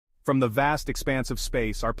From the vast expanse of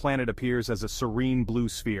space, our planet appears as a serene blue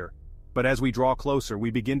sphere. But as we draw closer,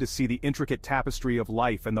 we begin to see the intricate tapestry of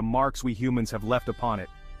life and the marks we humans have left upon it.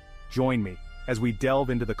 Join me as we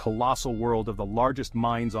delve into the colossal world of the largest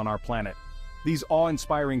mines on our planet. These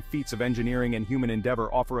awe-inspiring feats of engineering and human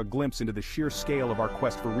endeavor offer a glimpse into the sheer scale of our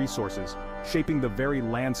quest for resources, shaping the very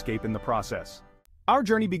landscape in the process. Our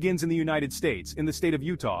journey begins in the United States, in the state of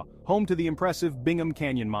Utah, home to the impressive Bingham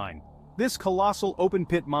Canyon Mine. This colossal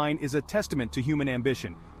open-pit mine is a testament to human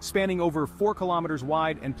ambition, spanning over 4 kilometers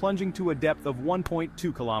wide and plunging to a depth of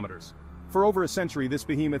 1.2 kilometers. For over a century, this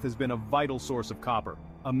behemoth has been a vital source of copper,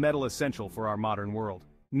 a metal essential for our modern world.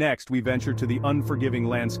 Next, we venture to the unforgiving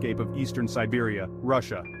landscape of eastern Siberia,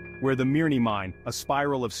 Russia, where the Mirny mine, a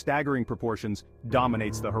spiral of staggering proportions,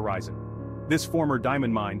 dominates the horizon. This former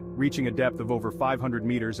diamond mine, reaching a depth of over 500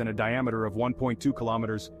 meters and a diameter of 1.2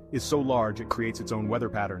 kilometers, is so large it creates its own weather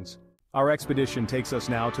patterns. Our expedition takes us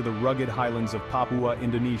now to the rugged highlands of Papua,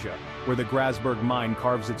 Indonesia, where the Grasberg mine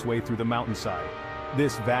carves its way through the mountainside.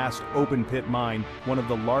 This vast, open-pit mine, one of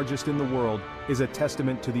the largest in the world, is a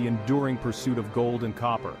testament to the enduring pursuit of gold and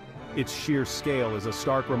copper. Its sheer scale is a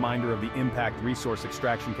stark reminder of the impact resource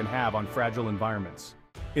extraction can have on fragile environments.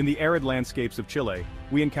 In the arid landscapes of Chile,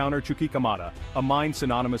 we encounter Chuquicamata, a mine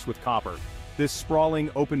synonymous with copper. This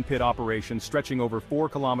sprawling open-pit operation, stretching over 4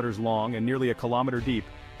 kilometers long and nearly a kilometer deep,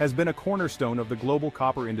 has been a cornerstone of the global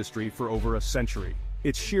copper industry for over a century.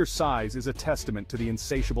 Its sheer size is a testament to the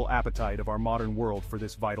insatiable appetite of our modern world for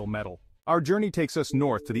this vital metal. Our journey takes us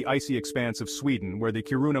north to the icy expanse of Sweden, where the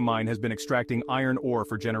Kiruna mine has been extracting iron ore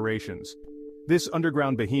for generations. This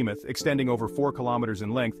underground behemoth, extending over 4 kilometers in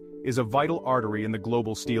length, is a vital artery in the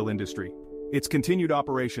global steel industry. Its continued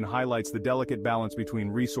operation highlights the delicate balance between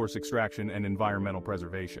resource extraction and environmental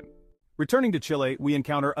preservation. Returning to Chile, we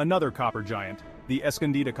encounter another copper giant, the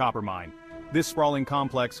Escondida copper mine. This sprawling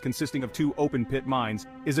complex, consisting of 2 open-pit mines,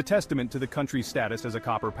 is a testament to the country's status as a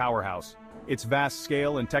copper powerhouse. Its vast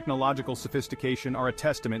scale and technological sophistication are a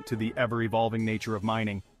testament to the ever-evolving nature of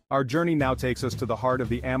mining. Our journey now takes us to the heart of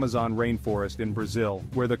the Amazon rainforest in Brazil,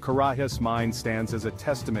 where the Carajás mine stands as a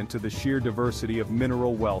testament to the sheer diversity of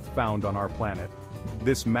mineral wealth found on our planet.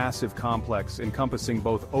 This massive complex, encompassing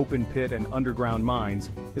both open-pit and underground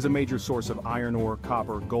mines, is a major source of iron ore,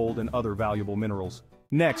 copper, gold, and other valuable minerals.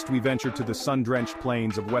 Next, we venture to the sun-drenched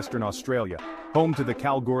plains of Western Australia, home to the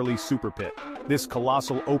Kalgoorlie Super Pit. This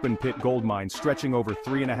colossal open-pit gold mine, stretching over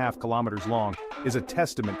 3.5 kilometers long, is a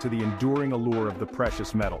testament to the enduring allure of the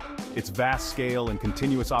precious metal. Its vast scale and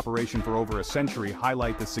continuous operation for over a century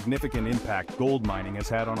highlight the significant impact gold mining has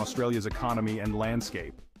had on Australia's economy and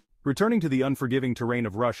landscape. Returning to the unforgiving terrain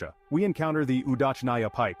of Russia, we encounter the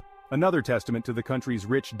Udachnaya pipe, another testament to the country's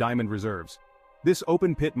rich diamond reserves. This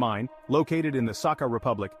open-pit mine, located in the Sakha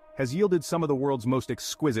Republic, has yielded some of the world's most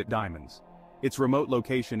exquisite diamonds. Its remote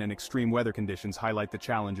location and extreme weather conditions highlight the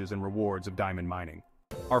challenges and rewards of diamond mining.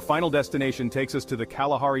 Our final destination takes us to the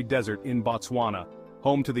Kalahari Desert in Botswana,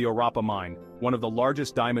 home to the Orapa mine, one of the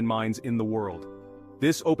largest diamond mines in the world.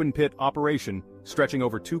 This open-pit operation, stretching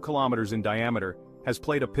over 2 kilometers in diameter, has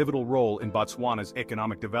played a pivotal role in Botswana's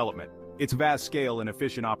economic development. Its vast scale and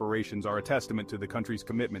efficient operations are a testament to the country's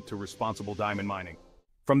commitment to responsible diamond mining.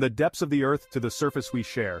 From the depths of the earth to the surface we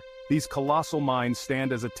share, these colossal mines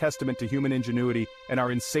stand as a testament to human ingenuity and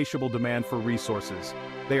our insatiable demand for resources.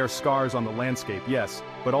 They are scars on the landscape, yes,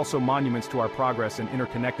 but also monuments to our progress and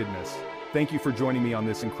interconnectedness. Thank you for joining me on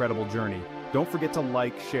this incredible journey. Don't forget to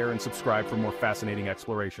like, share, and subscribe for more fascinating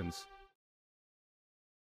explorations.